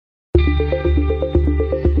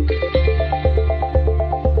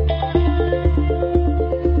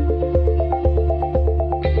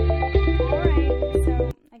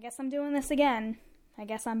this again. I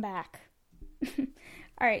guess I'm back.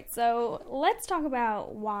 Alright, so let's talk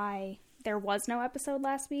about why there was no episode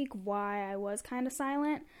last week, why I was kind of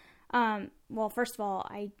silent. Well, first of all,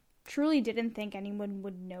 I truly didn't think anyone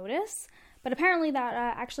would notice, but apparently that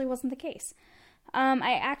actually wasn't the case.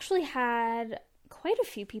 I actually had quite a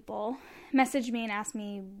few people message me and ask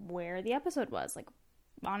me where the episode was. Like,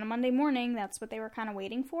 on a Monday morning, that's what they were kind of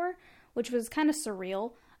waiting for, which was kind of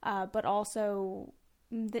surreal, but also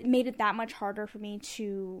that made it that much harder for me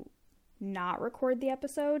to not record the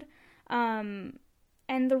episode. And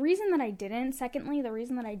the reason that I didn't, secondly, the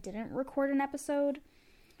reason that I didn't record an episode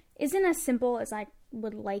isn't as simple as I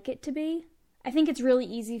would like it to be. I think it's really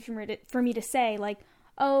easy for me to say, like,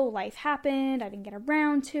 oh, life happened, I didn't get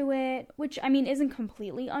around to it, which, I mean, isn't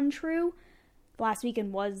completely untrue. Last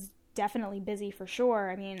weekend was definitely busy for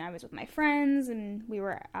sure. I mean, I was with my friends, and we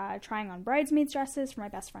were trying on bridesmaids dresses for my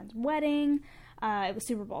best friend's wedding. It was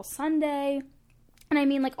Super Bowl Sunday. And I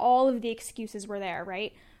mean, like, all of the excuses were there,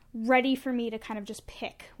 right? Ready for me to kind of just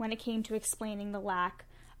pick when it came to explaining the lack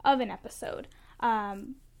of an episode.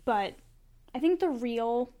 But I think the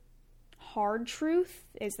real hard truth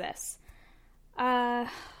is this. I'm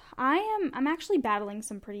actually battling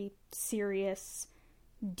some pretty serious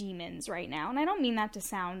demons right now. And I don't mean that to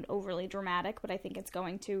sound overly dramatic, but I think it's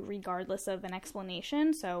going to regardless of an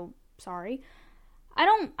explanation. So, sorry. I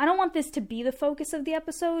don't want this to be the focus of the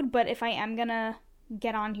episode, but if I am gonna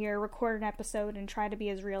get on here, record an episode, and try to be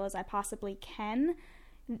as real as I possibly can,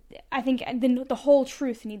 I think the whole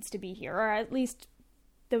truth needs to be here, or at least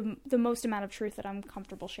the most amount of truth that I'm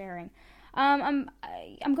comfortable sharing. I'm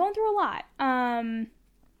going through a lot.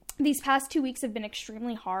 These past 2 weeks have been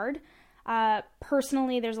extremely hard.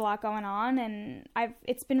 Personally, there's a lot going on, and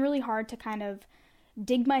it's been really hard to kind of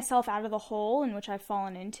dig myself out of the hole in which I've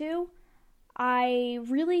fallen into. I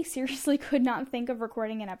really seriously could not think of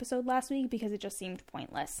recording an episode last week because it just seemed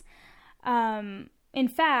pointless. In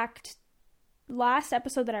fact, last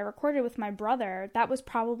episode that I recorded with my brother, that was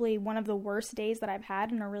probably one of the worst days that I've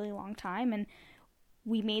had in a really long time, and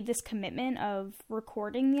we made this commitment of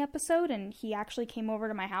recording the episode, and he actually came over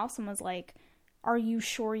to my house and was like, "Are you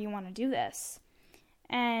sure you want to do this?"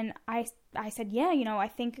 And I said, yeah, I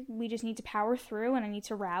think we just need to power through, and I need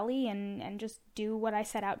to rally and just do what I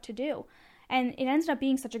set out to do. And it ended up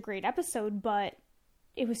being such a great episode, but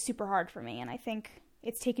it was super hard for me, and I think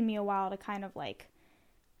it's taken me a while to kind of, like,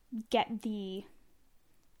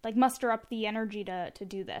 muster up the energy to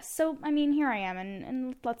do this. So, I mean, here I am,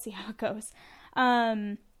 and let's see how it goes. I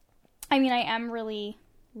mean, I am really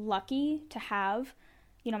lucky to have,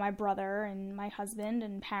 my brother and my husband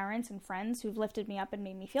and parents and friends who've lifted me up and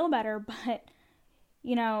made me feel better, but,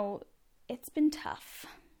 it's been tough.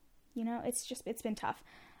 It's been tough.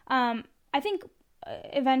 I think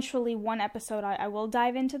eventually one episode I will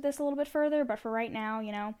dive into this a little bit further, but for right now,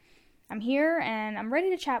 I'm here and I'm ready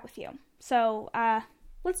to chat with you. So,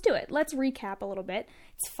 let's do it. Let's recap a little bit.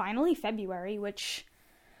 It's finally February, which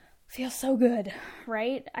feels so good,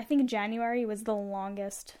 right? I think January was the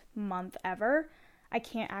longest month ever. I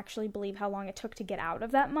can't actually believe how long it took to get out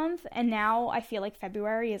of that month, and now I feel like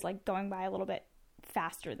February is, like, going by a little bit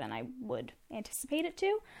faster than I would anticipate it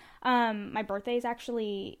to. My birthday is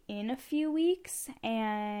actually in a few weeks,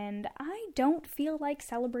 and I don't feel like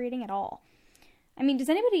celebrating at all. I mean, does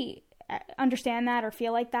anybody understand that or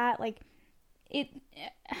feel like that? Like,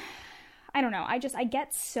 I don't know. I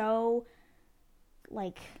get so,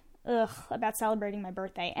 like, about celebrating my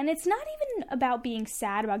birthday. And it's not even about being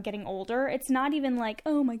sad about getting older. It's not even like,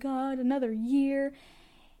 oh my God, another year.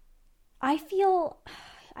 I feel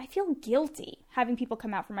guilty having people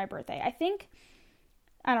come out for my birthday. I think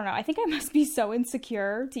I must be so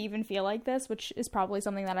insecure to even feel like this, which is probably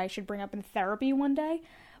something that I should bring up in therapy one day.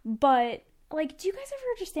 But, like, do you guys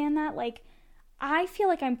ever understand that? Like, I feel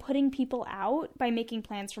like I'm putting people out by making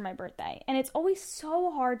plans for my birthday. And it's always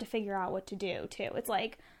so hard to figure out what to do, too. It's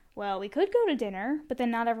like, well, we could go to dinner, but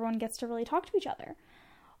then not everyone gets to really talk to each other.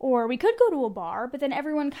 Or we could go to a bar, but then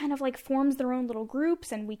everyone kind of, like, forms their own little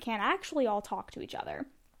groups and we can't actually all talk to each other.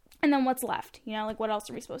 And then what's left? Like, what else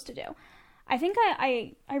are we supposed to do? I think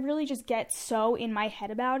I really just get so in my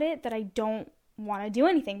head about it that I don't want to do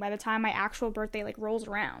anything by the time my actual birthday, like, rolls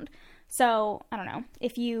around. So, I don't know.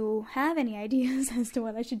 If you have any ideas as to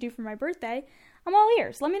what I should do for my birthday, I'm all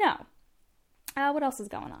ears. Let me know. What else is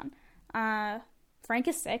going on? Frank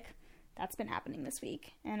is sick. That's been happening this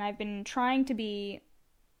week. And I've been trying to be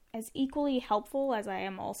as equally helpful as I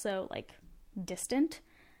am also, like, distant.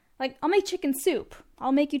 Like, I'll make chicken soup.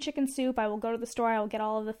 I'll make you chicken soup. I will go to the store. I will get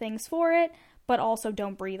all of the things for it. But also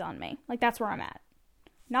don't breathe on me. Like, that's where I'm at.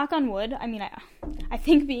 Knock on wood. I mean, I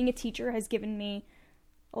think being a teacher has given me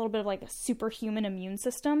a little bit of like a superhuman immune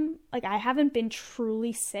system. Like, I haven't been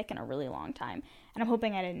truly sick in a really long time. And I'm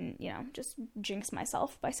hoping I didn't, just jinx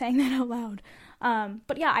myself by saying that out loud.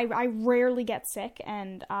 But yeah, I rarely get sick,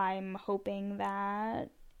 and I'm hoping that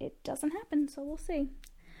it doesn't happen, so we'll see.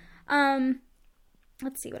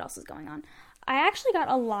 Let's see what else is going on. I actually got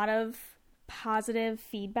a lot of positive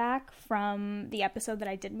feedback from the episode that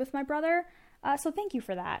I did with my brother, so thank you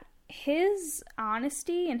for that. His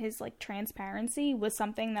honesty and his like transparency was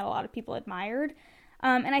something that a lot of people admired,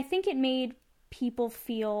 and I think it made people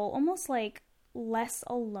feel almost like less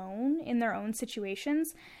alone in their own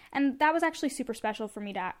situations, and that was actually super special for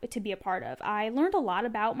me to be a part of. I learned a lot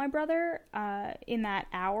about my brother in that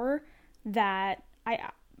hour that I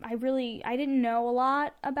didn't know a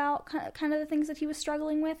lot about kind of the things that he was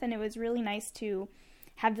struggling with, and it was really nice to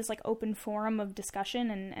have this like open forum of discussion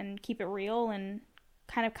and keep it real and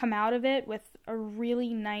kind of come out of it with a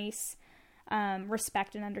really nice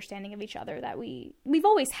respect and understanding of each other that we've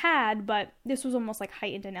always had, but this was almost like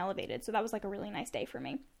heightened and elevated. So that was like a really nice day for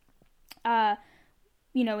me.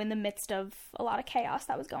 In the midst of a lot of chaos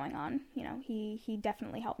that was going on, he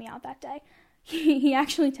definitely helped me out that day. He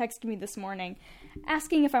actually texted me this morning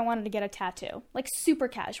asking if I wanted to get a tattoo, like super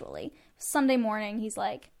casually. Sunday morning, he's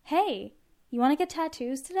like, "Hey, you want to get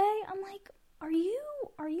tattoos today?" I'm like, Are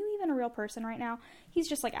you even a real person right now? He's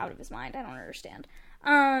just like out of his mind. I don't understand.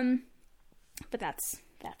 But that's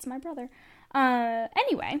my brother.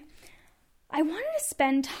 Anyway, I wanted to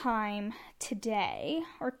spend time today,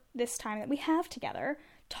 or this time that we have together,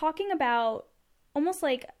 talking about almost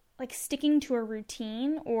like sticking to a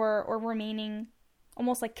routine or remaining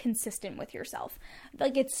almost like consistent with yourself.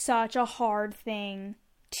 Like, it's such a hard thing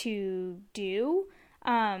to do,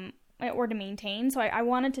 or to maintain. So I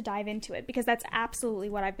wanted to dive into it because that's absolutely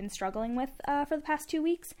what I've been struggling with for the past 2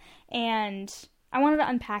 weeks. And I wanted to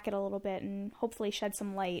unpack it a little bit and hopefully shed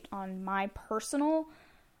some light on my personal,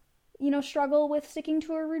 struggle with sticking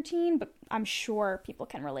to a routine, but I'm sure people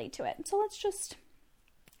can relate to it. So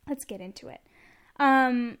let's get into it.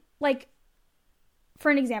 For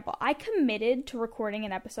an example, I committed to recording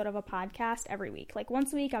an episode of a podcast every week. Like,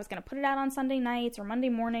 once a week, I was going to put it out on Sunday nights or Monday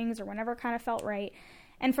mornings or whenever it kind of felt right.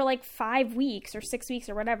 And for like 5 weeks or 6 weeks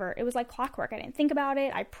or whatever, it was like clockwork. I didn't think about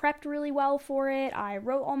it. I prepped really well for it. I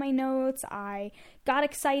wrote all my notes. I got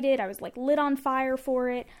excited. I was like lit on fire for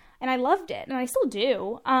it. And I loved it. And I still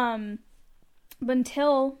do. But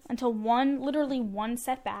until literally one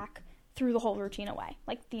setback threw the whole routine away.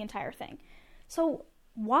 Like, the entire thing. So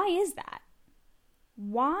why is that?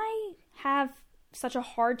 Why have such a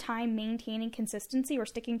hard time maintaining consistency or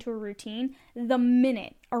sticking to a routine the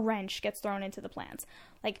minute a wrench gets thrown into the plans?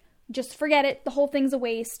 Like, just forget it. The whole thing's a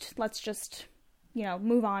waste. Let's just,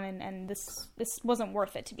 move on. And this wasn't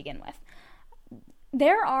worth it to begin with.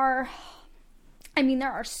 There are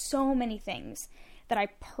so many things that I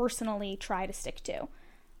personally try to stick to.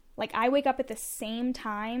 Like, I wake up at the same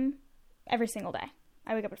time every single day.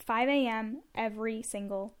 I wake up at 5 a.m. every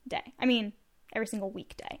single day. I mean, every single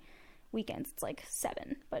weekday. Weekends, it's like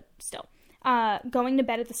 7, but still. Going to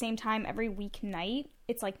bed at the same time every weeknight,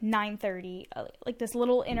 it's like 9:30. Like, this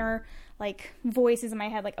little inner, like, voice is in my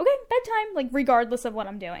head, like, okay, bedtime, like, regardless of what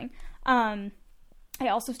I'm doing. I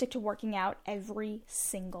also stick to working out every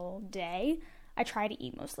single day. I try to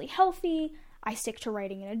eat mostly healthy. I stick to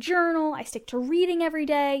writing in a journal. I stick to reading every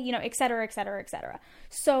day, et cetera, et cetera, et cetera.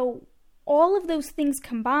 So all of those things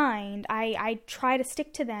combined, I try to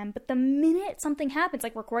stick to them, but the minute something happens,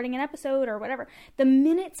 like recording an episode or whatever, the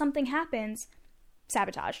minute something happens,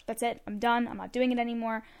 sabotage. That's it. I'm done. I'm not doing it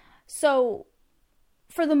anymore. So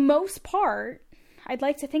for the most part, I'd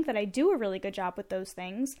like to think that I do a really good job with those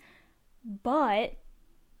things, but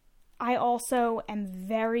I also am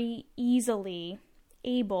very easily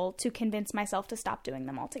able to convince myself to stop doing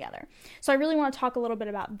them altogether. So I really want to talk a little bit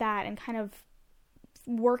about that and kind of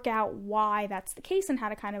work out why that's the case and how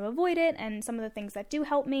to kind of avoid it and some of the things that do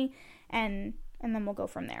help me, and then we'll go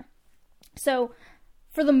from there. So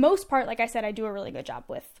for the most part, like I said, I do a really good job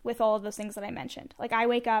with all of those things that I mentioned. Like, I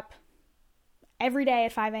wake up every day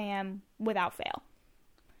at 5 a.m. without fail.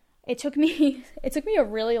 It took me a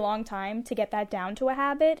really long time to get that down to a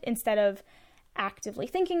habit instead of actively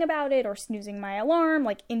thinking about it or snoozing my alarm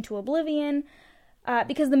like into oblivion,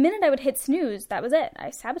 because the minute I would hit snooze, that was it. I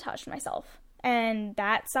sabotaged myself. And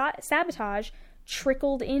that sabotage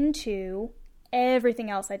trickled into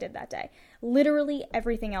everything else I did that day. Literally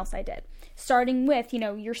everything else I did. Starting with,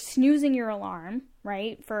 you're snoozing your alarm,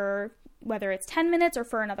 right? For whether it's 10 minutes or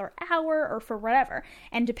for another hour or for whatever.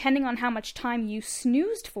 And depending on how much time you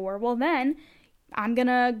snoozed for, well then, I'm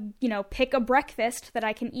gonna, pick a breakfast that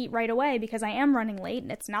I can eat right away because I am running late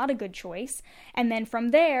and it's not a good choice. And then from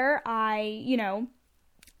there, I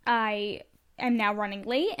am now running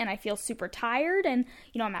late and I feel super tired and,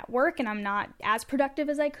 I'm at work and I'm not as productive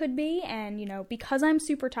as I could be. And, because I'm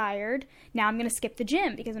super tired, now I'm going to skip the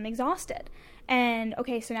gym because I'm exhausted. And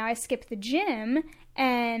okay, so now I skip the gym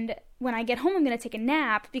and when I get home, I'm going to take a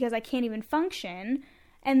nap because I can't even function.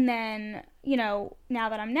 And then, now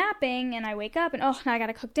that I'm napping and I wake up and, now I got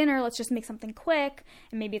to cook dinner. Let's just make something quick.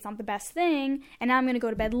 And maybe it's not the best thing. And now I'm going to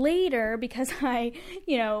go to bed later because I,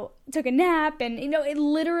 took a nap. And, it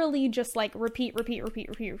literally just like repeat.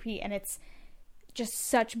 And it's just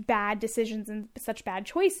such bad decisions and such bad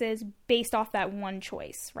choices based off that one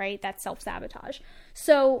choice, right? That self-sabotage.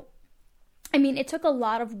 So, it took a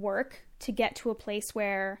lot of work to get to a place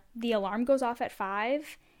where the alarm goes off at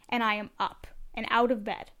 5 and I am up and out of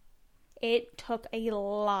bed. It took a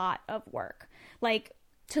lot of work, like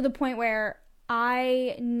to the point where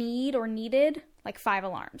I needed like 5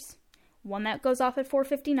 alarms. One that goes off at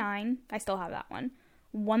 4:59, I still have that one.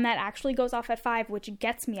 One that actually goes off at 5, which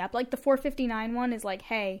gets me up. Like the 4:59 one is like,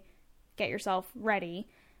 hey, get yourself ready.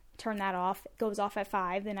 Turn that off. It goes off at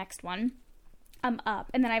 5, the next one. I'm up.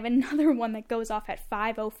 And then I have another one that goes off at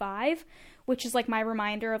 5:05, which is like my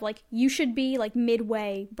reminder of like, you should be like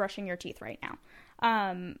midway brushing your teeth right now.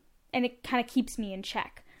 And it kind of keeps me in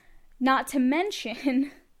check. Not to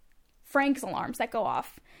mention Frank's alarms that go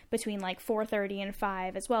off between like 4:30 and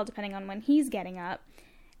 5 as well, depending on when he's getting up.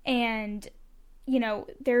 And,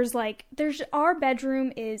 our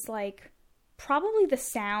bedroom is like probably the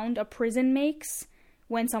sound a prison makes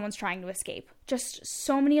when someone's trying to escape. Just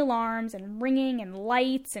so many alarms and ringing and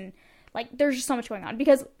lights and like there's just so much going on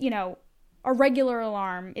because, a regular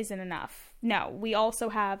alarm isn't enough. No, we also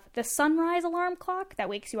have the sunrise alarm clock that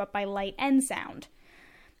wakes you up by light and sound.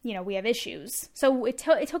 We have issues. So it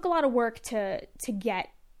took a lot of work to get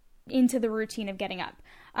into the routine of getting up.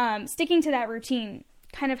 Sticking to that routine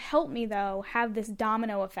kind of helped me, though, have this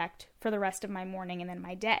domino effect for the rest of my morning and then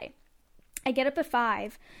my day. I get up at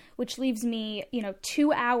 5, which leaves me,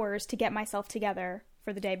 2 hours to get myself together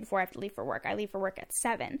for the day before I have to leave for work. I leave for work at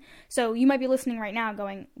 7. So you might be listening right now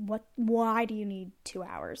going, why do you need 2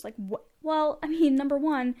 hours? Like, what? Well, number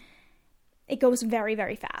one, it goes very,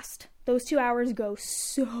 very fast. Those 2 hours go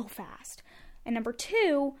so fast. And number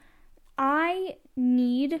two, I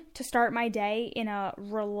need to start my day in a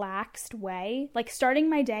relaxed way. Like, starting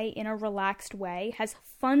my day in a relaxed way has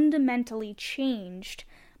fundamentally changed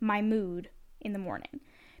my mood in the morning.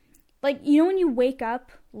 Like, when you wake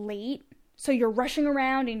up late, so you're rushing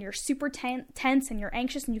around and you're super tense and you're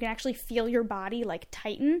anxious and you can actually feel your body like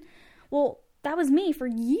tighten. Well, that was me for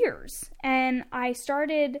years. And I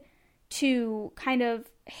started to kind of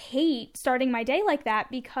hate starting my day like that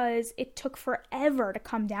because it took forever to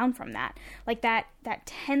come down from that. Like that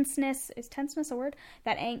tenseness, is tenseness a word?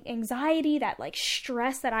 That anxiety, that like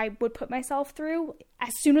stress that I would put myself through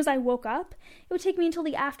as soon as I woke up, it would take me until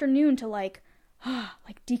the afternoon to like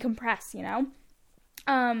decompress,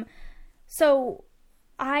 So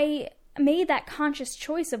I made that conscious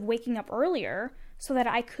choice of waking up earlier so that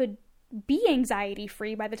I could be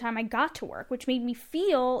anxiety-free by the time I got to work, which made me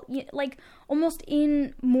feel like almost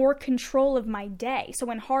in more control of my day. So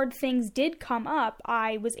when hard things did come up,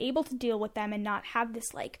 I was able to deal with them and not have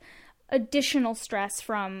this like additional stress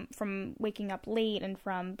from waking up late and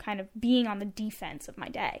from kind of being on the defense of my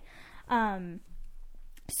day.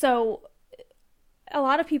 So a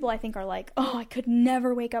lot of people I think are like, oh, I could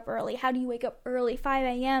never wake up early. How do you wake up early? 5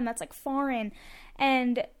 a.m., that's like foreign.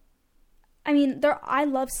 And I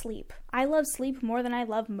love sleep. I love sleep more than I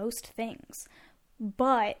love most things.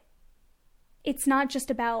 But it's not just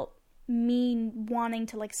about me wanting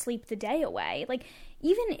to like sleep the day away. Like,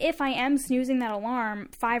 even if I am snoozing that alarm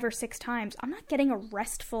 5 or 6 times, I'm not getting a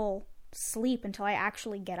restful sleep until I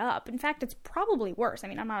actually get up. In fact, it's probably worse.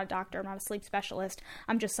 I'm not a doctor. I'm not a sleep specialist.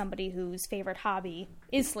 I'm just somebody whose favorite hobby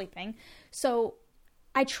is sleeping. So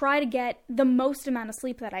I try to get the most amount of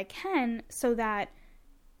sleep that I can so that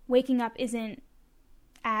waking up isn't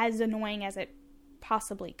as annoying as it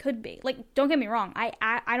possibly could be. Like, don't get me wrong.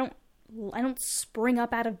 I don't spring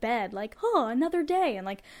up out of bed like, oh, another day. And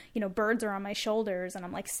like, birds are on my shoulders and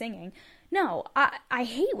I'm like singing. No, I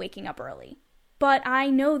hate waking up early, but I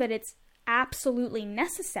know that it's absolutely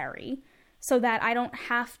necessary so that I don't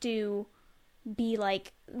have to be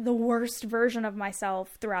like the worst version of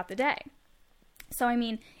myself throughout the day. So,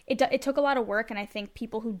 it took a lot of work. And I think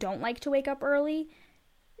people who don't like to wake up early,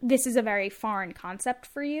 this is a very foreign concept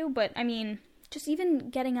for you, but just even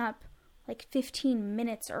getting up like 15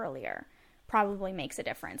 minutes earlier probably makes a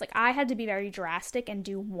difference. Like, I had to be very drastic and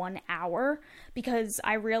do 1 hour because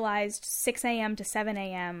I realized 6 a.m. to 7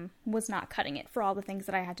 a.m. was not cutting it for all the things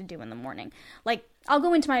that I had to do in the morning. Like, I'll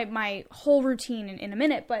go into my whole routine in a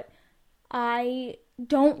minute, but I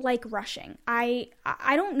don't like rushing. I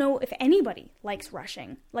don't know if anybody likes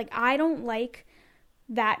rushing. Like, I don't like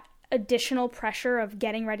that additional pressure of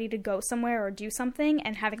getting ready to go somewhere or do something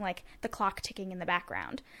and having, like, the clock ticking in the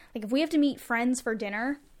background. Like, if we have to meet friends for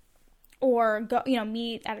dinner or go,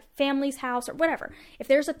 meet at a family's house or whatever, if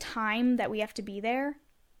there's a time that we have to be there,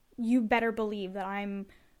 you better believe that I'm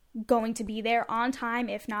going to be there on time,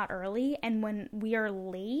 if not early. And when we are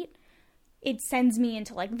late, it sends me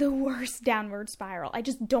into, like, the worst downward spiral. I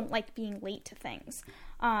just don't like being late to things.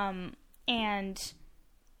 And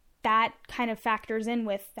that kind of factors in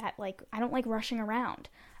with that, like, I don't like rushing around.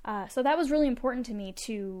 So that was really important to me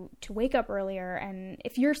to wake up earlier. And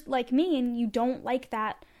if you're like me and you don't like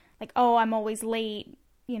that, like, oh, I'm always late,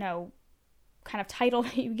 kind of title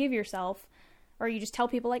that you give yourself, or you just tell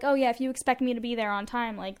people, like, oh yeah, if you expect me to be there on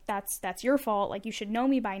time, like, that's your fault, like, you should know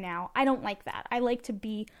me by now. I don't like that. I like to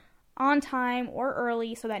be on time or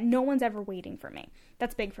early so that no one's ever waiting for me.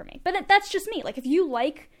 That's big for me. But that's just me. Like, if you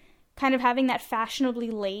like kind of having that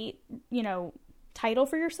fashionably late, title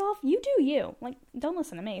for yourself, you do you. Like, don't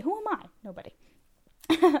listen to me. Who am I? Nobody.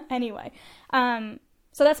 Anyway,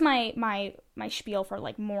 so that's my spiel for,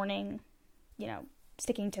 like, morning,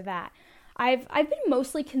 sticking to that. I've been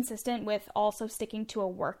mostly consistent with also sticking to a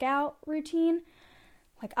workout routine.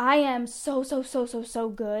 Like, I am so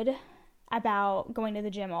good about going to the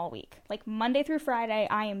gym all week. Like, Monday through Friday,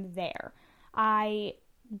 I am there. I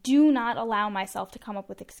do not allow myself to come up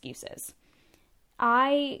with excuses.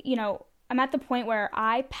 I'm at the point where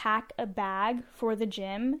I pack a bag for the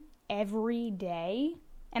gym every day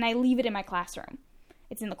and I leave it in my classroom.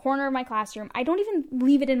 It's in the corner of my classroom. I don't even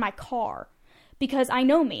leave it in my car because I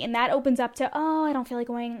know me, and that opens up to, oh, I don't feel like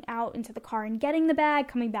going out into the car and getting the bag,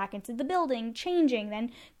 coming back into the building, changing, then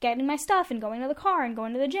getting my stuff and going to the car and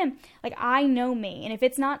going to the gym. Like, I know me, and if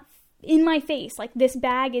it's not in my face, like, this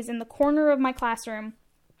bag is in the corner of my classroom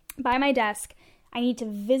by my desk, I need to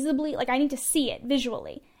visibly, like, I need to see it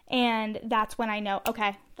visually. And that's when I know,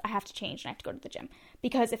 okay, I have to change and I have to go to the gym.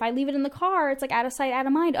 Because if I leave it in the car, it's like out of sight, out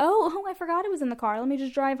of mind. Oh, I forgot it was in the car. Let me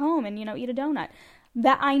just drive home and, eat a donut.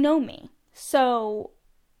 That, I know me. So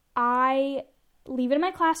I leave it in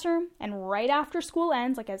my classroom, and right after school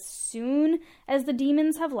ends, like, as soon as the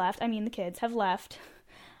the kids have left,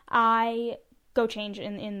 I go change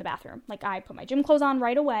in the bathroom. Like, I put my gym clothes on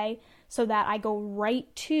right away so that I go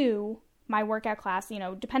right to my workout class,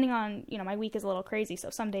 depending on, my week is a little crazy. So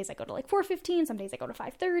some days I go to like 4:15, some days I go to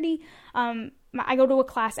 5:30. I go to a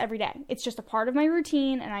class every day. It's just a part of my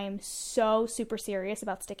routine, and I am so super serious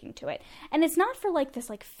about sticking to it. And it's not for like this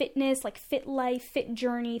like fitness, like fit life, fit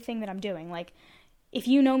journey thing that I'm doing. Like, if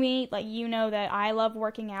you know me, like, you know that I love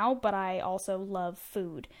working out, but I also love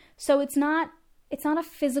food. So it's not a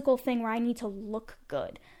physical thing where I need to look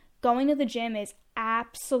good. Going to the gym is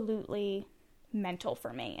absolutely mental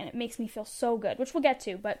for me, and it makes me feel so good, which we'll get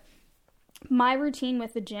to. But my routine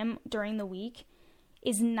with the gym during the week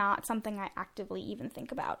is not something I actively even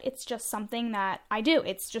think about. It's just something that I do.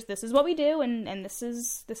 It's just, this is what we do, and this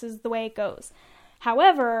is the way it goes.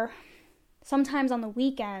 However, sometimes on the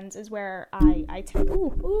weekends is where I take,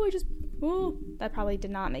 that probably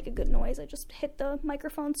did not make a good noise. I just hit the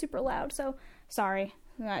microphone super loud, so sorry.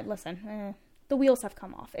 Listen, the wheels have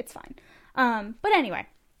come off. It's fine. But anyway,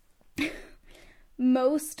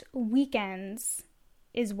 most weekends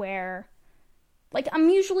is where, like, I'm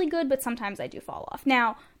usually good, but sometimes I do fall off.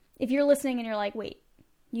 Now, if you're listening and you're like, wait,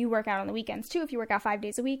 you work out on the weekends too if you work out 5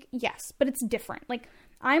 days a week? Yes, but it's different. Like,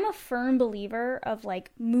 I'm a firm believer of,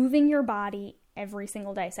 like, moving your body every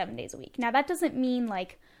single day, 7 days a week. Now, that doesn't mean,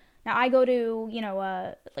 like, now I go to,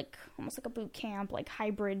 like, almost like a boot camp, like,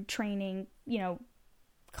 hybrid training,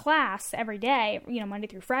 class every day, Monday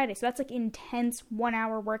through Friday. So that's, like, intense 1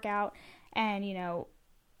 hour workout. And,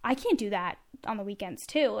 I can't do that on the weekends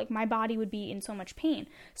too. Like, my body would be in so much pain.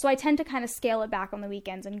 So I tend to kind of scale it back on the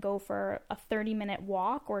weekends and go for a 30-minute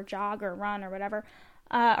walk or jog or run or whatever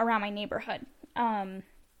around my neighborhood. And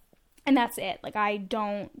that's it. Like, I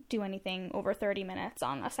don't do anything over 30 minutes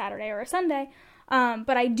on a Saturday or a Sunday.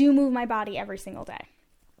 But I do move my body every single day.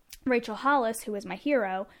 Rachel Hollis, who is my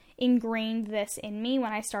hero, ingrained this in me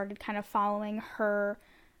when I started kind of following her,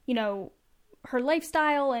 her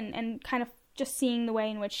lifestyle and kind of just seeing the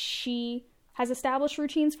way in which she has established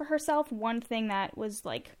routines for herself. One thing that was,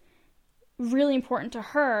 like, really important to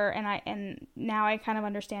her, and now I kind of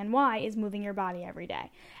understand why, is moving your body every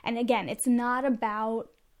day. And again, it's not about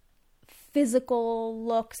physical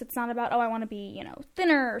looks. It's not about, oh, I want to be,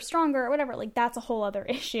 thinner or stronger or whatever. Like, that's a whole other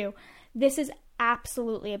issue. This is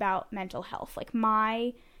absolutely about mental health. Like,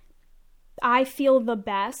 I feel the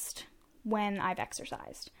best when I've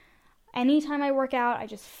exercised. Anytime I work out, I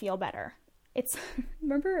just feel better. It's,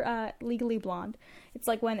 remember Legally Blonde? It's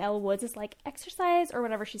like when Elle Woods is like, exercise, or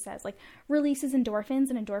whatever she says, like, releases endorphins,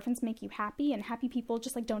 and endorphins make you happy, and happy people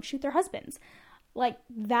just, like, don't shoot their husbands. Like,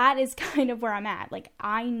 that is kind of where I'm at. Like,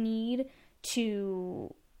 I need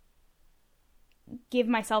to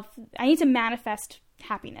manifest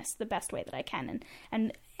happiness the best way that I can,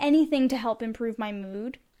 and anything to help improve my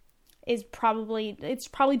mood it's probably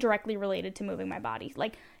directly related to moving my body.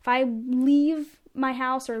 Like, if I leave my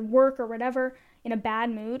house or work or whatever in a bad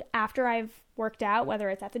mood after I've worked out, whether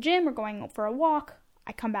it's at the gym or going for a walk,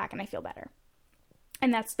 I come back and I feel better.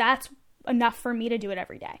 And that's enough for me to do it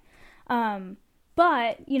every day.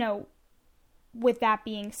 But, with that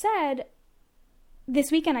being said,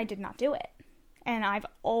 this weekend I did not do it. And I've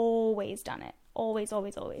always done it. Always,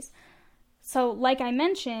 always, always. So, like I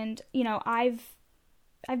mentioned,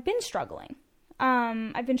 I've been struggling.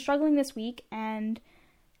 I've been struggling this week, and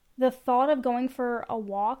the thought of going for a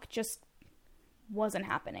walk just wasn't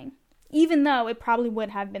happening. Even though it probably would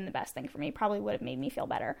have been the best thing for me, probably would have made me feel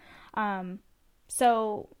better.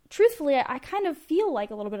 So, truthfully, I kind of feel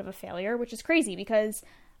like a little bit of a failure, which is crazy because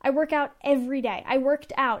I work out every day. I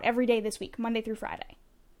worked out every day this week, Monday through Friday.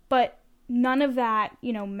 But none of that,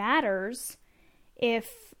 matters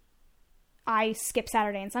if I skip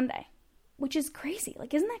Saturday and Sunday, which is crazy.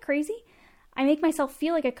 Like, isn't that crazy? I make myself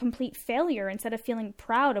feel like a complete failure instead of feeling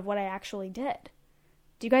proud of what I actually did.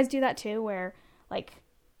 Do you guys do that too, where, like,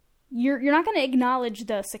 you're not going to acknowledge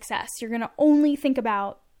the success. You're going to only think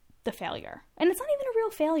about the failure. And it's not even a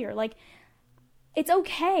real failure. Like, it's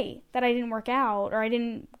okay that I didn't work out or I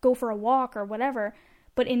didn't go for a walk or whatever,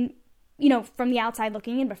 but from the outside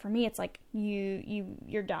looking in, but for me, it's like,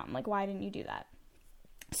 you're dumb. Like, why didn't you do that?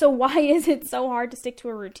 So why is it so hard to stick to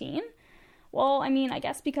a routine? Well, I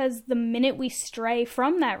guess because the minute we stray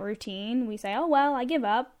from that routine, we say, oh, well, I give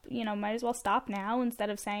up, might as well stop now, instead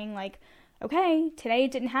of saying, like, okay, today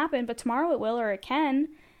it didn't happen, but tomorrow it will, or it can.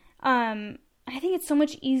 I think it's so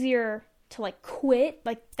much easier to, like, quit,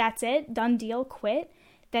 like, that's it, done deal, quit,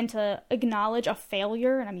 than to acknowledge a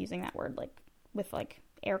failure, and I'm using that word, like, with, like,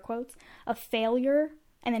 air quotes, a failure,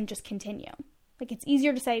 and then just continue. Like, it's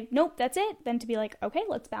easier to say, nope, that's it, than to be like, okay,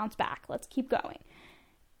 let's bounce back, let's keep going.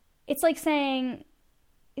 It's like saying,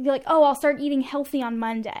 you're like, oh, I'll start eating healthy on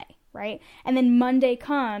Monday, right? And then Monday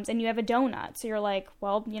comes and you have a donut. So you're like,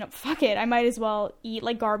 well, fuck it. I might as well eat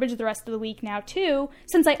like garbage the rest of the week now too,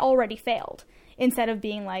 since I already failed. Instead of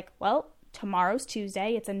being like, well, tomorrow's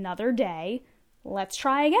Tuesday. It's another day. Let's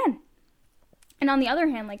try again. And on the other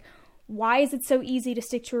hand, like, why is it so easy to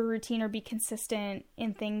stick to a routine or be consistent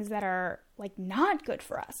in things that are, like, not good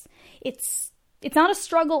for us? It's not a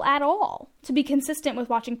struggle at all to be consistent with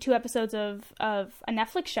watching 2 episodes of a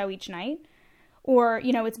Netflix show each night. Or,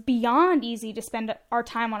 it's beyond easy to spend our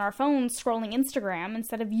time on our phones scrolling Instagram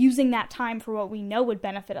instead of using that time for what we know would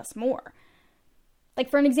benefit us more. Like,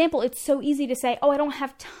 for an example, it's so easy to say, oh, I don't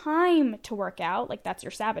have time to work out. Like, that's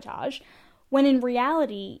your sabotage. When in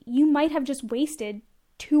reality, you might have just wasted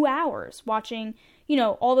 2 hours watching,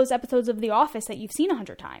 all those episodes of The Office that you've seen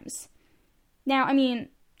 100 times. Now,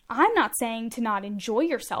 I'm not saying to not enjoy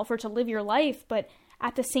yourself or to live your life, but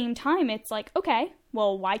at the same time, it's like, okay,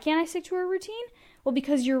 well, why can't I stick to a routine? Well,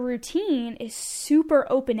 because your routine is super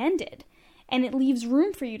open-ended, and it leaves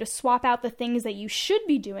room for you to swap out the things that you should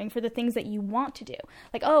be doing for the things that you want to do.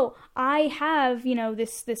 Like, oh, I have,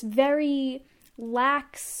 this very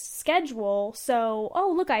lax schedule, so,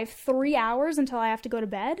 oh, look, I have 3 hours until I have to go to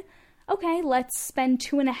bed. Okay, let's spend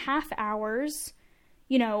 2.5 hours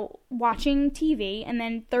watching TV, and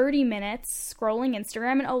then 30 minutes scrolling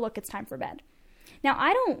Instagram, and oh, look, it's time for bed. Now,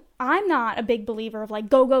 I'm not a big believer of, like,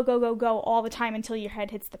 go, go, go, go, go all the time until your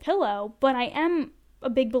head hits the pillow, but I am a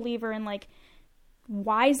big believer in, like,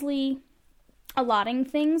 wisely allotting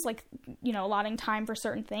things, like, allotting time for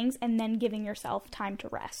certain things, and then giving yourself time to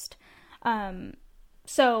rest.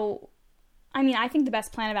 So, I think the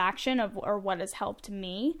best plan of action or what has helped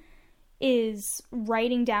me is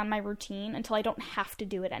writing down my routine until I don't have to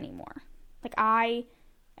do it anymore. Like, I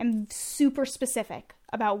am super specific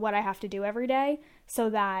about what I have to do every day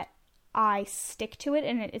so that I stick to it,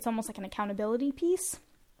 and it's almost like an accountability piece.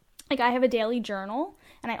 Like, I have a daily journal,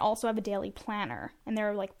 and I also have a daily planner, and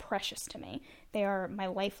they're, like, precious to me. They are my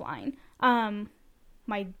lifeline.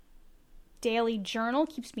 My daily journal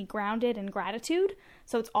keeps me grounded in gratitude,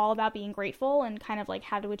 so it's all about being grateful and kind of, like,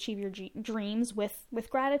 how to achieve your dreams with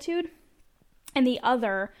gratitude. And the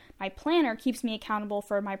other, my planner, keeps me accountable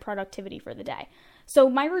for my productivity for the day. So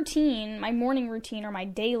my routine, my morning routine or my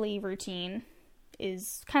daily routine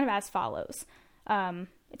is kind of as follows.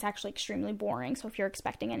 It's actually extremely boring. So if you're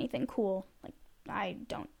expecting anything cool, like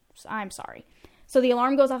I'm sorry. So the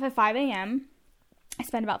alarm goes off at 5 a.m. I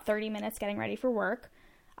spend about 30 minutes getting ready for work.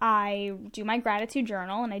 I do my gratitude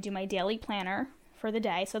journal and I do my daily planner for the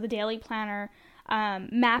day. So the daily planner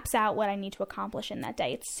maps out what I need to accomplish in that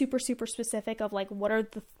day. It's super, super specific of like, what are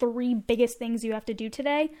the 3 biggest things you have to do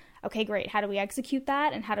today? Okay, great. How do we execute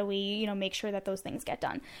that? And how do we, make sure that those things get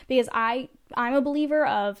done? Because I'm a believer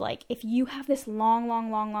of like, if you have this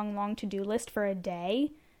long to-do list for a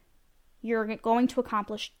day, you're going to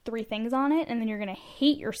accomplish 3 things on it, and then you're going to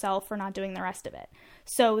hate yourself for not doing the rest of it.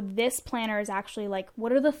 So this planner is actually like,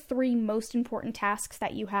 what are the 3 most important tasks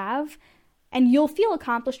that you have? And you'll feel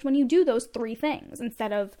accomplished when you do those 3 things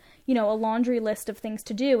instead of, a laundry list of things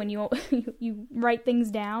to do and you write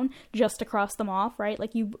things down just to cross them off, right?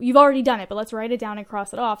 Like you've already done it, but let's write it down and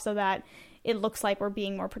cross it off so that it looks like we're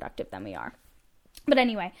being more productive than we are. But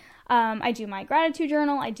anyway, I do my gratitude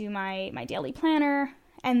journal, I do my daily planner,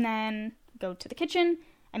 and then go to the kitchen.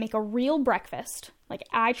 I make a real breakfast. Like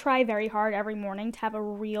I try very hard every morning to have a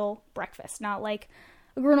real breakfast, not like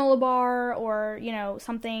a granola bar or,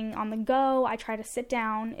 something on the go. I try to sit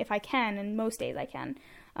down if I can, and most days I can,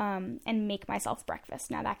 and make myself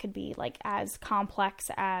breakfast. Now that could be like as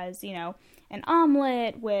complex as, an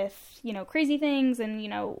omelet with, crazy things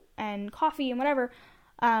and, and coffee and whatever.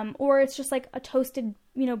 Or it's just like a toasted,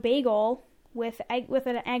 bagel with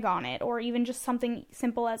an egg on it, or even just something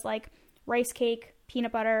simple as like rice cake,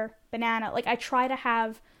 peanut butter, banana. Like I try to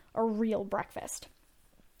have a real breakfast.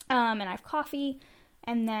 And I have coffee.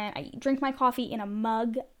 And then I drink my coffee in a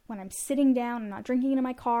mug when I'm sitting down. I'm not drinking it in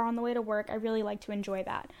my car on the way to work. I really like to enjoy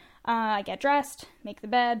that. I get dressed, make the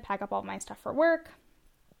bed, pack up all my stuff for work.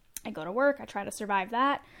 I go to work. I try to survive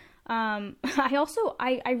that. I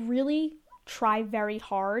really try very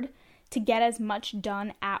hard to get as much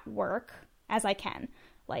done at work as I can.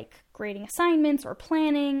 Like grading assignments or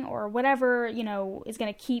planning or whatever, is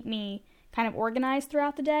going to keep me kind of organized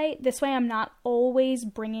throughout the day. This way I'm not always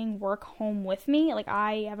bringing work home with me. Like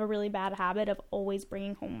I have a really bad habit of always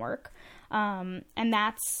bringing home work. And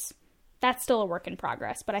that's still a work in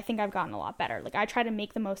progress, but I think I've gotten a lot better. Like I try to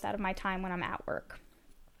make the most out of my time when I'm at work,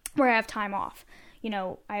 where I have time off.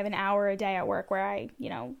 I have an hour a day at work where I,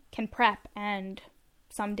 can prep, and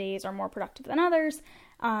some days are more productive than others.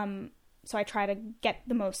 So I try to get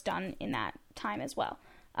the most done in that time as well.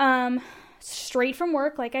 Straight from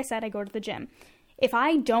work, like I said, I go to the gym. If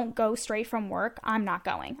I don't go straight from work, I'm not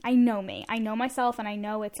going. I know me. I know myself, and I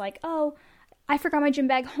know it's like, oh, I forgot my gym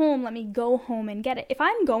bag home. Let me go home and get it. If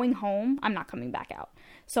I'm going home, I'm not coming back out.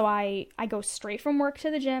 So I go straight from work to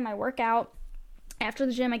the gym. I work out. After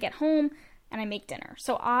the gym, I get home, and I make dinner.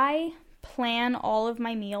 So I plan all of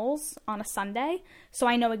my meals on a Sunday, so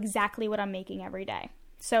I know exactly what I'm making every day.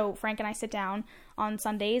 So Frank and I sit down on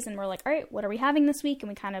Sundays and we're like, all right, what are we having this week? And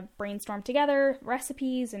we kind of brainstorm together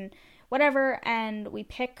recipes and whatever, and we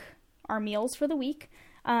pick our meals for the week.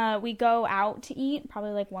 We go out to eat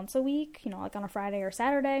probably like once a week, like on a Friday or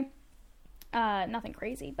Saturday. Nothing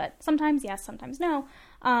crazy, but sometimes yes, sometimes no.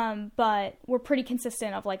 But we're pretty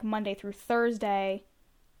consistent of like Monday through Thursday,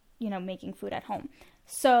 making food at home.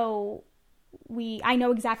 So I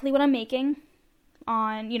know exactly what I'm making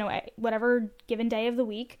on, whatever given day of the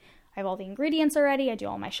week. I have all the ingredients already. I do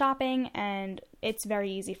all my shopping, and it's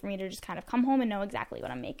very easy for me to just kind of come home and know exactly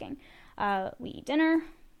what I'm making. We eat dinner.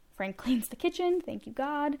 Frank cleans the kitchen. Thank you,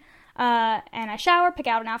 God. And I shower, pick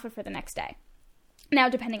out an outfit for the next day. Now,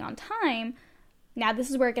 depending on time, now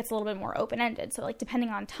this is where it gets a little bit more open-ended. So, like, depending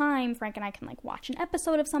on time, Frank and I can, like, watch an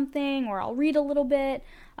episode of something, or I'll read a little bit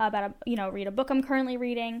about, read a book I'm currently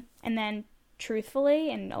reading. And then,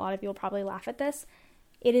 truthfully, and a lot of you will probably laugh at this,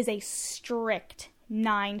 it is a strict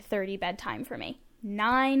 9:30 bedtime for me.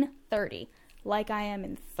 9:30, like I am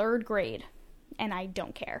in 3rd grade, and I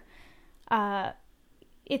don't care.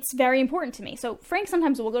 It's very important to me. So Frank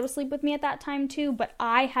sometimes will go to sleep with me at that time too, but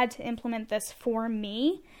I had to implement this for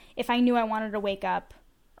me if I knew I wanted to wake up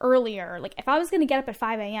earlier. Like if I was going to get up at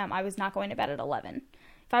 5 a.m., I was not going to bed at 11.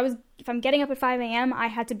 If I'm getting up at 5 a.m., I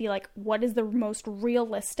had to be like, what is the most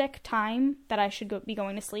realistic time that I should be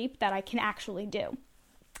going to sleep that I can actually do?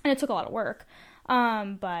 And it took a lot of work,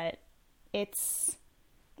 but it's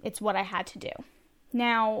what I had to do.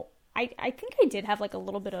 Now, I think I did have like a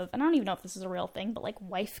little bit of, I don't even know if this is a real thing, but like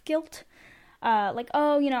wife guilt.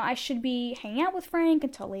 I should be hanging out with Frank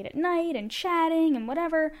until late at night and chatting and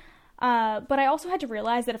whatever. But I also had to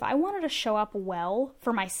realize that if I wanted to show up well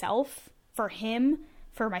for myself, for him,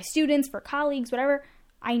 for my students, for colleagues, whatever,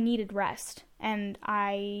 I needed rest. And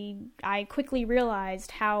I quickly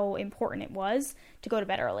realized how important it was to go to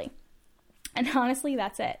bed early. And honestly,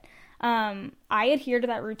 that's it. I adhere to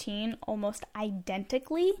that routine almost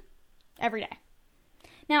identically every day.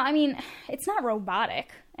 Now, I mean, it's not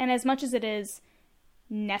robotic, and as much as it is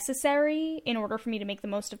necessary in order for me to make the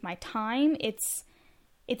most of my time, it's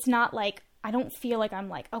not like, I don't feel like I'm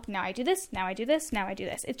like, oh, now I do this, now I do this, now I do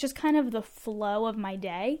this. It's just kind of the flow of my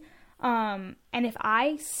day. And if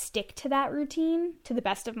I stick to that routine to the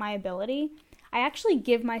best of my ability, I actually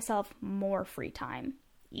give myself more free time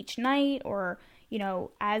each night, or, you know,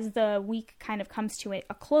 as the week kind of comes to a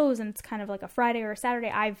close and it's kind of like a Friday or a Saturday,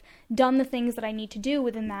 I've done the things that I need to do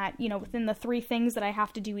within that, you know, within the 3 things that I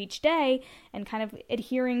have to do each day, and kind of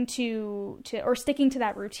adhering to or sticking to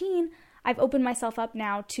that routine, I've opened myself up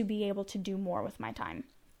now to be able to do more with my time.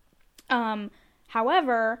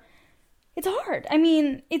 However, it's hard. I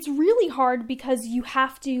mean, it's really hard because you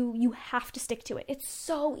have to stick to it. It's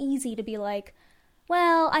so easy to be like,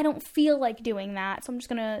 well, I don't feel like doing that, so I'm just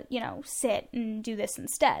gonna, you know, sit and do this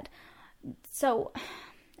instead. So,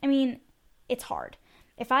 I mean, it's hard.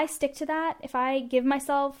 If I stick to that, if I give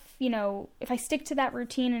myself, you know, if I stick to that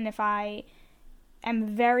routine, and if I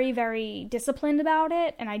am very, very disciplined about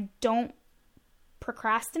it, and I don't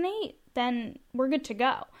procrastinate, then we're good to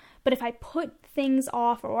go. But if I put things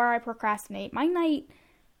off or I procrastinate, my night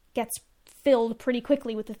gets filled pretty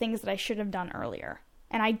quickly with the things that I should have done earlier.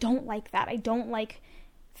 And I don't like that. I don't like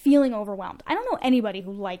feeling overwhelmed. I don't know anybody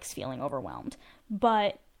who likes feeling overwhelmed,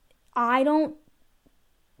 but I don't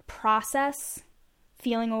process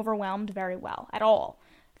feeling overwhelmed very well at all.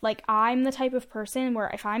 Like, I'm the type of person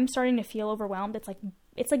where if I'm starting to feel overwhelmed, it's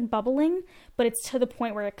like bubbling, but it's to the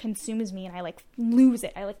point where it consumes me and I like lose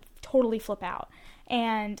it. I like totally flip out.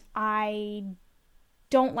 And I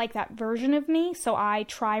don't like that version of me, so I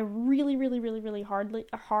try really, really, really, really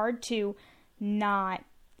hard to not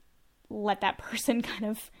let that person kind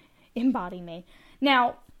of embody me.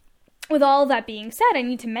 Now, with all that being said, I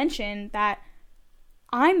need to mention that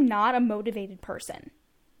I'm not a motivated person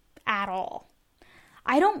at all.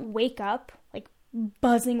 I don't wake up like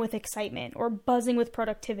buzzing with excitement or buzzing with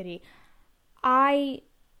productivity. I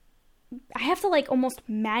have to like almost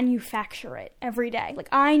manufacture it every day. Like,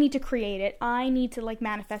 I need to create it. I need to like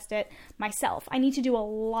manifest it myself. I need to do a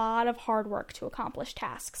lot of hard work to accomplish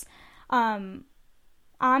tasks. I'm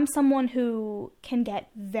someone who can get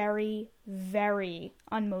very, very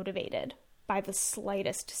unmotivated by the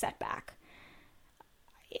slightest setback.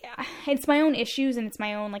 Yeah, it's my own issues and it's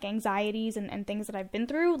my own like anxieties and things that I've been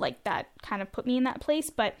through, like, that kind of put me in that place.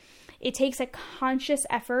 But it takes a conscious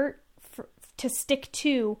effort to stick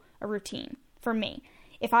to a routine for me.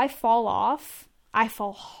 If I fall off, I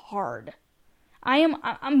fall hard.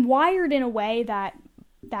 I'm wired in a way that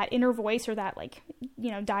inner voice, or that, like,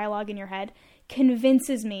 you know, dialogue in your head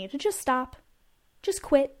convinces me to just stop, just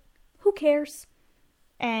quit. Who cares?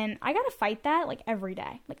 And I gotta fight that like every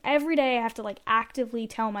day. Like, every day I have to like actively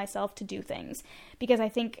tell myself to do things, because I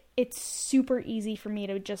think it's super easy for me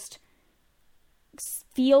to just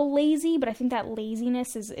feel lazy, but I think that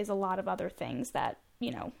laziness is a lot of other things that,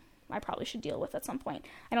 you know, I probably should deal with at some point.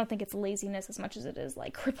 I don't think it's laziness as much as it is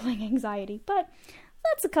like crippling anxiety, but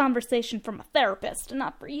that's a conversation from a therapist and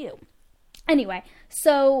not for you. Anyway,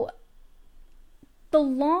 so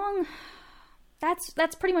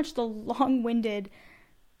that's pretty much the long-winded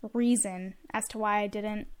reason as to why I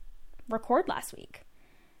didn't record last week.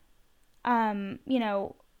 You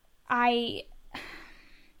know, I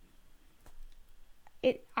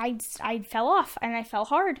fell off and I fell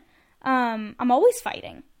hard. I'm always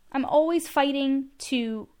fighting. I'm always fighting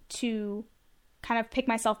to kind of pick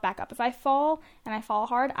myself back up. If I fall and I fall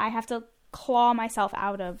hard, I have to claw myself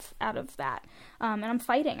out of that. And I'm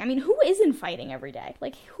fighting. I mean, who isn't fighting every day?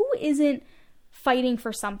 Like, who isn't fighting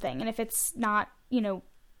for something? And if it's not, you know,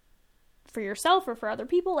 for yourself or for other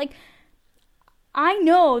people, like, I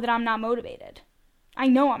know that I'm not motivated. I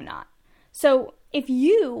know I'm not. So if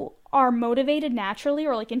you are motivated naturally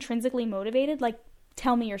or like intrinsically motivated, like,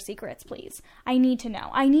 tell me your secrets, please. I need to know.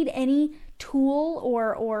 I need any tool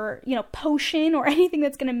or you know, potion or anything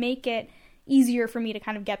that's going to make it easier for me to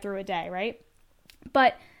kind of get through a day, right?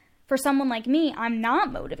 But for someone like me, I'm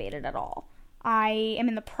not motivated at all. I am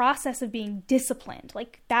in the process of being disciplined.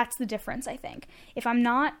 Like, that's the difference, I think. If I'm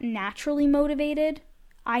not naturally motivated,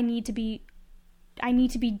 I need to be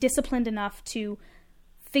disciplined enough to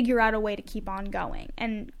figure out a way to keep on going,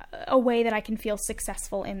 and a way that I can feel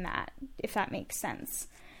successful in that, if that makes sense.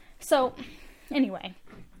 So, anyway,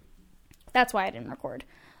 that's why I didn't record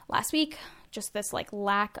last week. just this like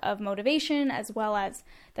lack of motivation, as well as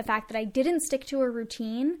the fact that I didn't stick to a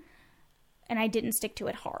routine and I didn't stick to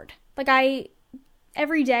it hard. Like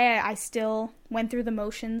every day I still went through the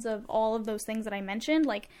motions of all of those things that I mentioned.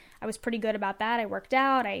 Like I was pretty good about that. I worked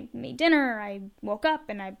out, I made dinner, I woke up,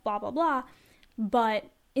 and I blah, blah, blah. But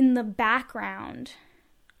in the background,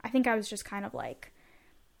 I think I was just kind of like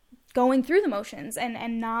going through the motions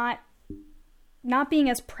and not being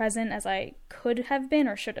as present as I could have been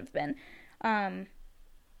or should have been.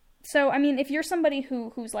 So, I mean, if you're somebody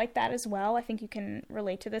who's like that as well, I think you can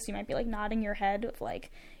relate to this. You might be like nodding your head with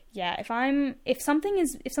like, yeah, if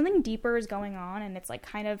something deeper is going on and it's like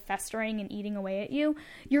kind of festering and eating away at you,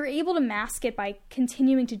 you're able to mask it by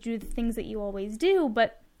continuing to do the things that you always do,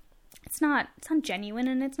 but it's not genuine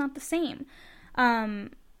and it's not the same.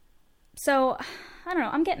 So I don't know,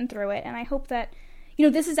 I'm getting through it, and I hope that, you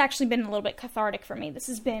know, this has actually been a little bit cathartic for me. This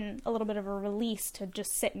has been a little bit of a release to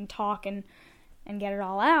just sit and talk and get it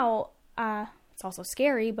all out. It's also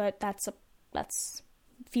scary, but that's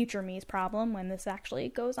future me's problem when this actually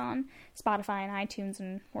goes on Spotify and iTunes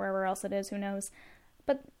and wherever else it is, who knows.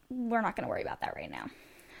 But we're not going to worry about that right now.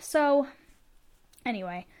 So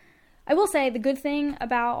anyway, I will say the good thing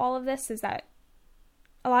about all of this is that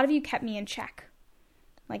a lot of you kept me in check.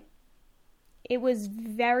 Like, it was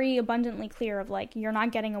very abundantly clear of like, you're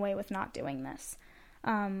not getting away with not doing this.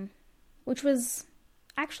 Which was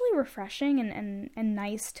actually refreshing and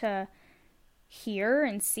nice to hear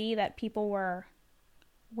and see that people were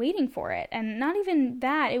waiting for it. And not even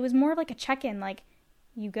that, it was more like a check-in, like,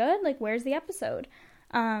 you good? Like, where's the episode?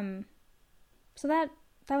 So that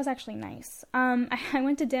was actually nice. I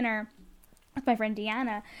went to dinner with my friend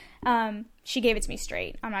Daniela. She gave it to me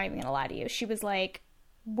straight. I'm not even gonna lie to you. She was like,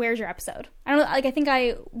 where's your episode? I don't know, like, I think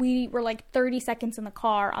we were like 30 seconds in the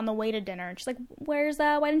car on the way to dinner, and she's like, why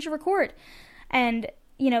didn't you record? And,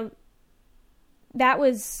 you know, that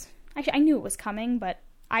was, actually, I knew it was coming, but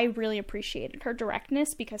I really appreciated her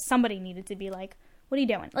directness, because somebody needed to be like, what are you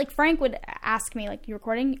doing? Like, Frank would ask me, like, are you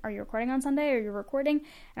recording on Sunday? Are you recording?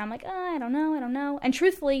 And I'm like, I don't know. And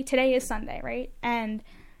truthfully, today is Sunday, right? And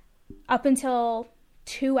up until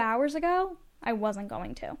 2 hours ago, I wasn't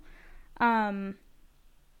going to.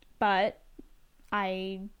 But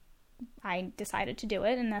I decided to do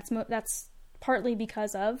it, and that's partly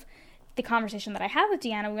because of the conversation that I had with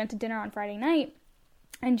Deanna. We went to dinner on Friday night,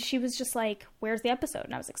 and she was just like, where's the episode?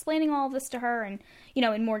 And I was explaining all of this to her, and, you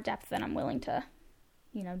know, in more depth than I'm willing to,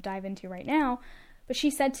 you know, dive into right now. But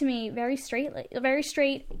she said to me very straight,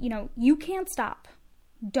 you know, you can't stop.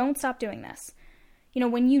 Don't stop doing this. You know,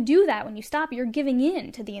 when you do that, when you stop, you're giving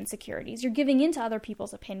in to the insecurities. You're giving in to other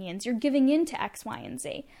people's opinions. You're giving in to X, Y, and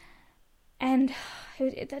Z. And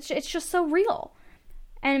it's just so real.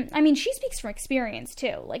 And, I mean, she speaks from experience,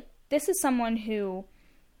 too. Like, this is someone who,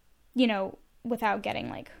 you know, without getting,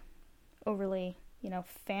 like, overly, you know,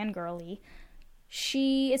 fangirly,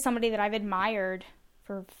 she is somebody that I've admired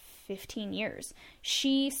for 15 years.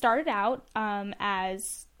 She started out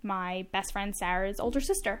as my best friend Sarah's older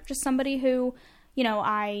sister. Just somebody who, you know,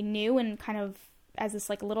 I knew, and kind of as this,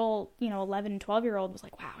 like, little, you know, 11, 12-year-old was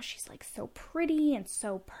like, wow, she's, like, so pretty and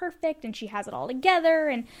so perfect, and she has it all together,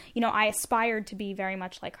 and, you know, I aspired to be very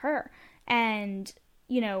much like her. And,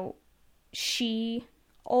 you know, she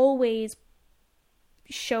always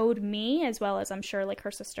showed me, as well as I'm sure, like,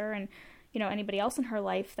 her sister and, you know, anybody else in her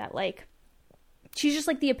life, that, like, she's just,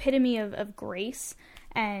 like, the epitome of grace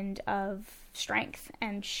and of strength.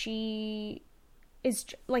 And she is,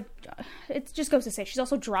 like, it just goes to say, she's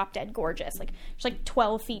also drop dead gorgeous. Like, she's, like,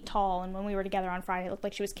 12 feet tall, and when we were together on Friday, it looked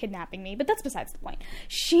like she was kidnapping me, but that's besides the point.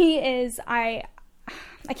 She is, I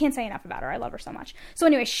can't say enough about her. I love her so much. So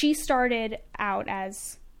anyway, she started out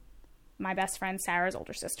as my best friend Sarah's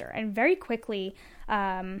older sister, and very quickly,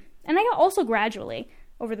 and I also gradually,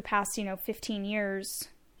 over the past, you know, 15 years,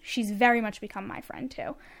 she's very much become my friend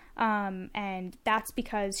too. And that's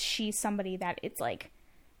because she's somebody that it's like,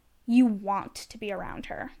 you want to be around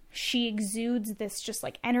her. She exudes this just,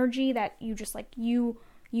 like, energy that you just, like, you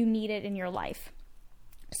need it in your life.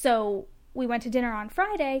 So we went to dinner on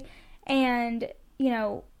Friday, and, you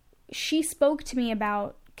know, she spoke to me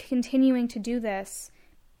about continuing to do this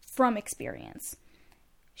from experience.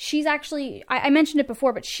 She's actually, I mentioned it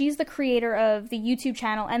before, but she's the creator of the YouTube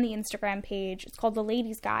channel and the Instagram page. It's called The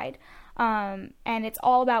Ladies Guide, and it's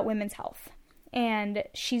all about women's health. And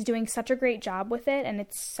she's doing such a great job with it, and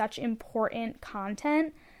it's such important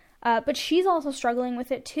content. But she's also struggling with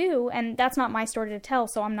it too, and that's not my story to tell,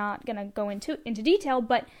 so I'm not going to go into detail.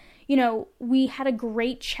 But, you know, we had a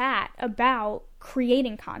great chat about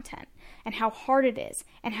creating content and how hard it is,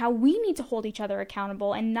 and how we need to hold each other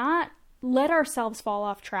accountable and not let ourselves fall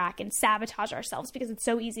off track and sabotage ourselves because it's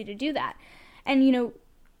so easy to do that. And, you know,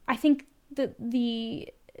 I think the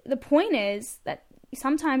point is that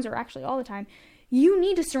sometimes, or actually all the time, you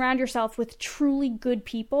need to surround yourself with truly good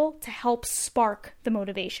people to help spark the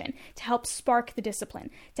motivation, to help spark the discipline,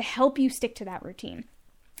 to help you stick to that routine.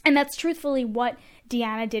 And that's truthfully what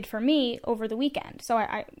Deanna did for me over the weekend. So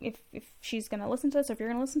if she's going to listen to this, or if you're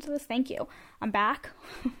going to listen to this, thank you. I'm back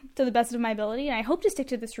to the best of my ability, and I hope to stick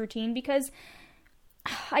to this routine because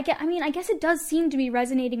I guess it does seem to be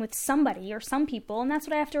resonating with somebody or some people, and that's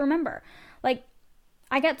what I have to remember. Like,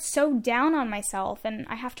 I got so down on myself, and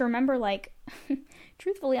I have to remember, like,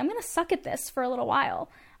 truthfully, I'm going to suck at this for a little while.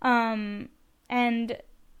 And,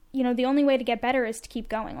 you know, the only way to get better is to keep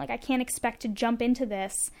going. Like, I can't expect to jump into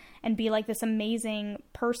this and be like this amazing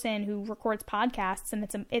person who records podcasts and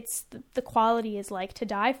it's the quality is like to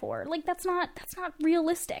die for. Like, that's not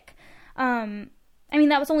realistic. I mean,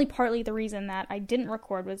 that was only partly the reason that I didn't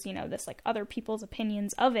record was, you know, this like other people's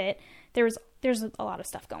opinions of it. There's a lot of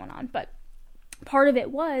stuff going on, but part of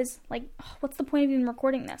it was like, what's the point of even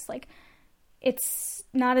recording this? Like, it's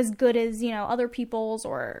not as good as, you know, other people's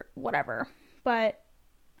or whatever. But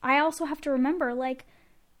I also have to remember, like,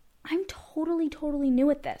 I'm totally new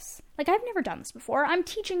at this. Like, I've never done this before. I'm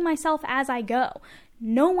teaching myself as I go.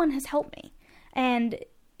 No one has helped me. And,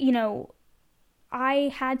 you know,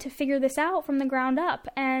 I had to figure this out from the ground up.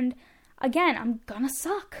 And again, I'm gonna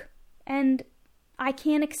suck. And I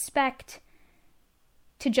can't expect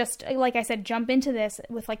to just, like I said, jump into this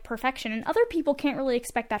with like perfection. And other people can't really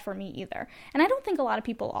expect that from me either. And I don't think a lot of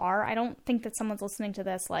people are. I don't think that someone's listening to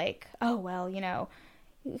this like, oh, well, you know,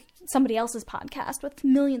 somebody else's podcast with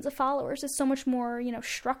millions of followers is so much more, you know,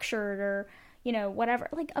 structured or, you know, whatever.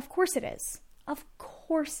 Like, of course it is. Of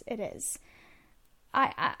course it is.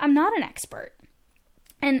 I'm not an expert.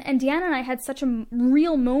 And Deanna and I had such a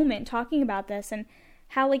real moment talking about this and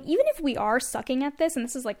how, like, even if we are sucking at this, and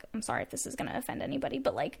this is, like, I'm sorry if this is going to offend anybody,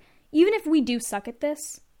 but, like, even if we do suck at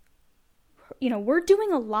this, you know, we're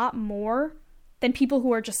doing a lot more than people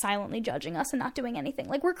who are just silently judging us and not doing anything.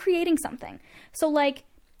 Like, we're creating something. So, like,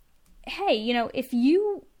 hey, you know, if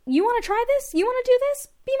you want to try this, you want to do this,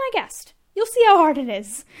 be my guest. You'll see how hard it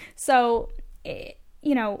is. So,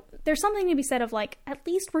 you know, there's something to be said of, like, at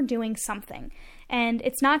least we're doing something. And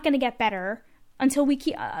it's not going to get better until we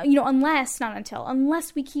keep, you know,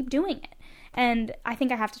 unless we keep doing it. And I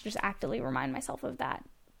think I have to just actively remind myself of that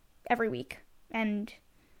every week. And,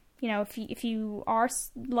 you know, if you are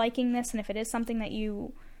liking this and if it is something that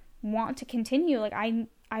you want to continue, like,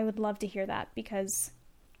 I would love to hear that because,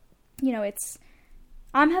 you know,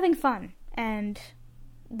 I'm having fun. And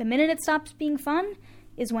the minute it stops being fun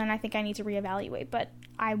is when I think I need to reevaluate. But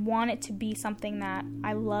I want it to be something that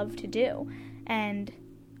I love to do. And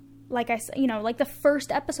like I said, you know, like the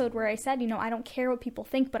first episode where I said, you know, I don't care what people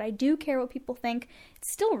think, but I do care what people think.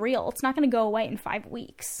 It's still real. It's not going to go away in 5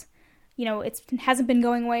 weeks. You know, it hasn't been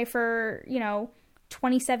going away for, you know,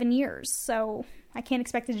 27 years. So I can't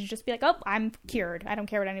expect it to just be like, oh, I'm cured. I don't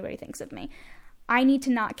care what anybody thinks of me. I need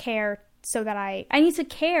to not care so that I need to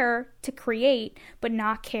care to create, but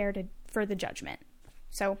not care for the judgment.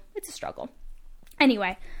 So it's a struggle.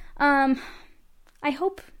 Anyway, I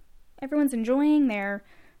hope everyone's enjoying their,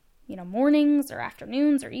 you know, mornings or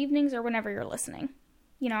afternoons or evenings or whenever you're listening.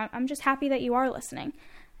 You know, I'm just happy that you are listening.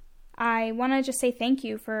 I want to just say thank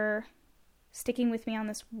you for sticking with me on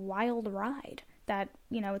this wild ride that,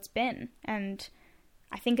 you know, it's been. And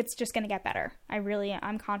I think it's just going to get better.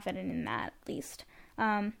 I'm confident in that, at least.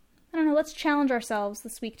 I don't know, let's challenge ourselves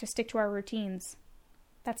this week to stick to our routines.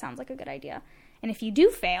 That sounds like a good idea. And if you do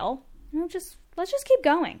fail, you know, let's just keep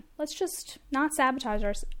going. Let's just not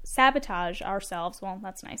sabotage ourselves. Well,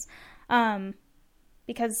 that's nice.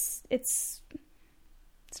 Because it's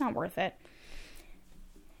not worth it.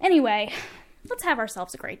 Anyway, let's have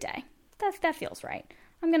ourselves a great day. That feels right.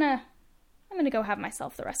 I'm gonna go have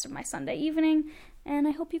myself the rest of my Sunday evening, and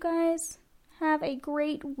I hope you guys have a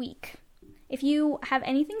great week. If you have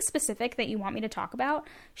anything specific that you want me to talk about,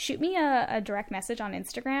 shoot me a direct message on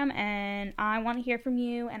Instagram, and I want to hear from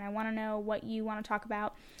you, and I want to know what you want to talk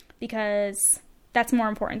about, because that's more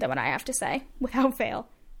important than what I have to say, without fail.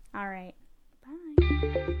 All right.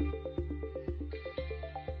 Bye.